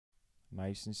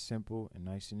Nice and simple and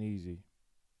nice and easy.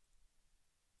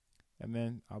 And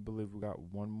then I believe we got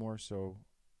one more, so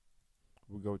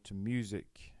we go to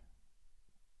music.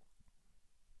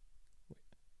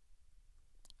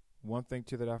 One thing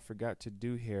too that I forgot to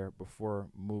do here before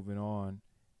moving on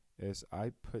is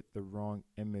I put the wrong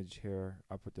image here.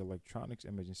 I put the electronics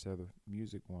image instead of the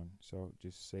music one. So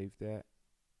just save that.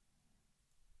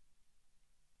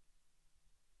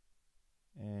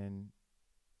 And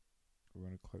we're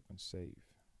going to click on save.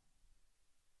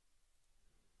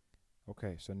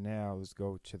 Okay, so now let's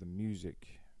go to the music.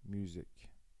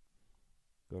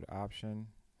 Go to option,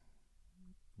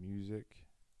 music,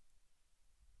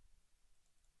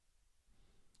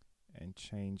 and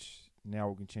change. Now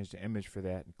we can change the image for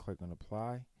that and click on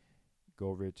apply. Go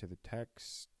over here to the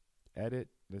text, edit.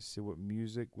 Let's see what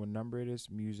number it is.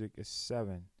 Music is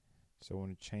 7. So I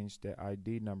want to change that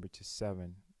ID number to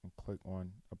 7 and click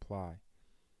on apply.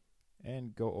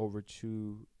 And go over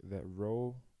to that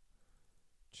row,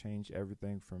 change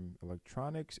everything from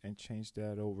electronics and change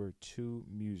that over to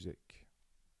music.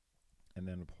 And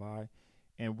then apply.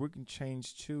 And we can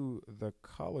change to the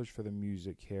colors for the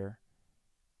music here.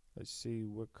 Let's see,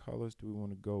 what colors do we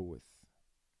want to go with?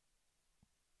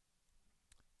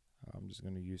 I'm just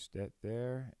going to use that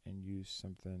there and use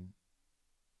something.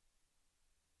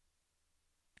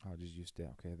 I'll just use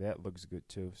that. Okay, that looks good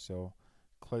too. So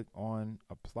click on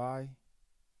apply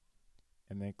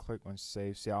and then click on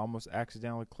save. See, I almost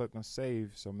accidentally clicked on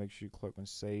save, so make sure you click on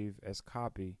save as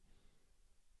copy.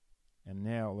 And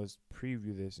now let's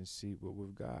preview this and see what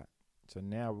we've got. So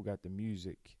now we've got the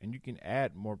music, and you can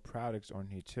add more products on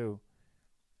here too,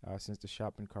 since the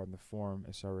shopping cart in the form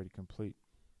is already complete.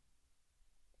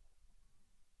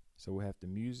 So we have the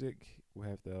music, we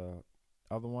have the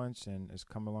other ones, and it's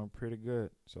coming along pretty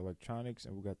good. So electronics,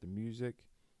 and we got the music.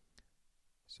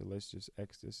 So let's just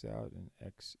X this out and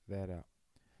X that out.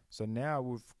 So now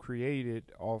we've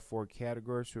created all 4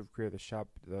 categories. We've created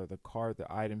the cart, the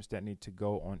items that need to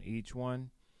go on each one.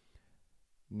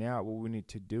 Now what we need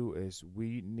to do is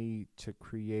we need to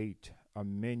create a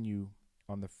menu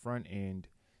on the front end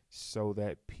so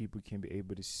that people can be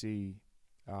able to see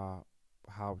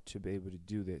how to be able to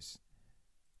do this.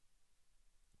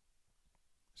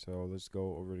 So let's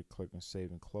go over to click on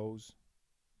save and close.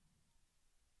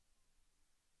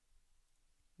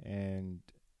 And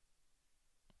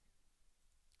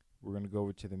we're going to go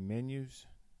over to the menus.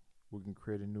 We can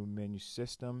create a new menu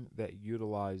system that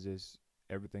utilizes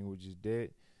everything we just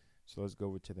did. So let's go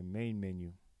over to the main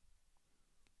menu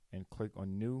and click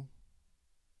on new.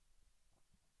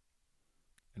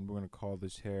 And we're going to call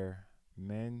this here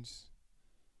men's.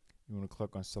 You want to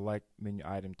click on select menu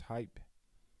item type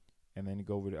and then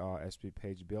go over to SP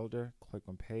page builder, click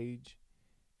on page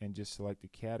and just select the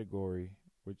category,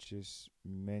 which is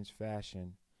men's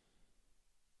fashion.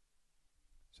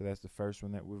 So that's the first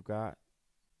one that we've got.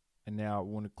 And now I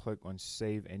want to click on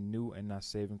save and new and not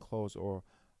save and close,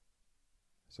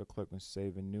 so click on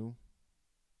save and new.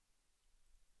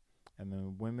 And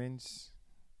then women's,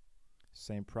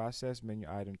 same process, menu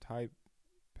item type,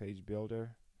 page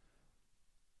builder,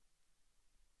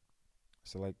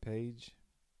 select page,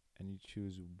 and you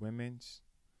choose women's,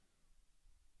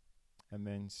 and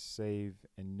then save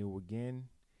and new again.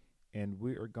 And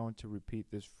we are going to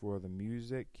repeat this for the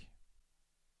music.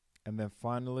 And then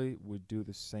finally, we do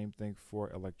the same thing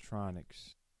for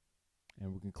electronics.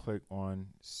 And we can click on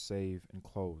save and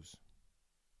close.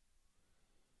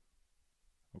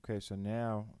 Okay, so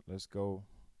now let's go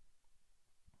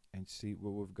and see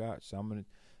what we've got. So I'm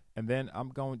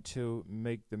going to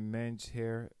make the men's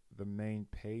here the main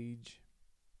page.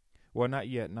 Well, not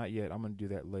yet. I'm going to do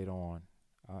that later on.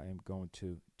 I am going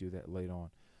to do that later on.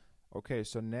 Okay,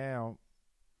 so now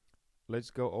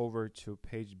let's go over to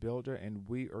page builder, and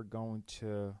we are going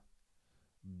to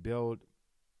build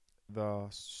the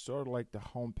sort of like the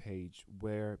home page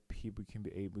where people can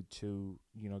be able to,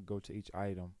 go to each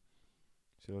item.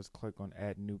 So let's click on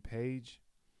add new page,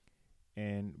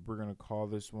 and we're going to call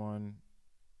this one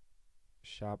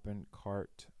shopping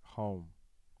cart home,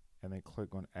 and then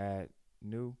click on add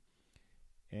new,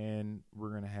 and we're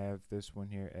going to have this one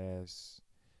here as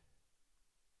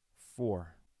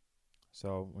 4.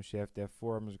 So once you have that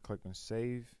 4, I'm going to click on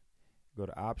save, go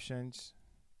to options.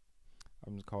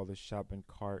 I'm going to call this shopping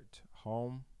cart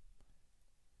home,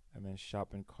 and then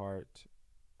shopping cart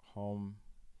home,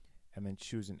 and then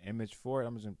choose an image for it.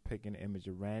 I'm just going to pick an image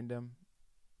at random,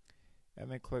 and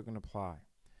then click on apply.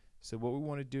 So what we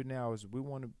want to do now is we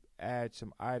want to add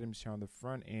some items here on the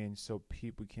front end so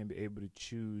people can be able to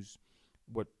choose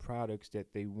what products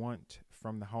that they want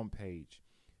from the home page.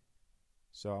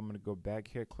 So I'm going to go back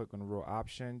here, click on row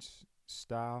options,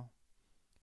 style,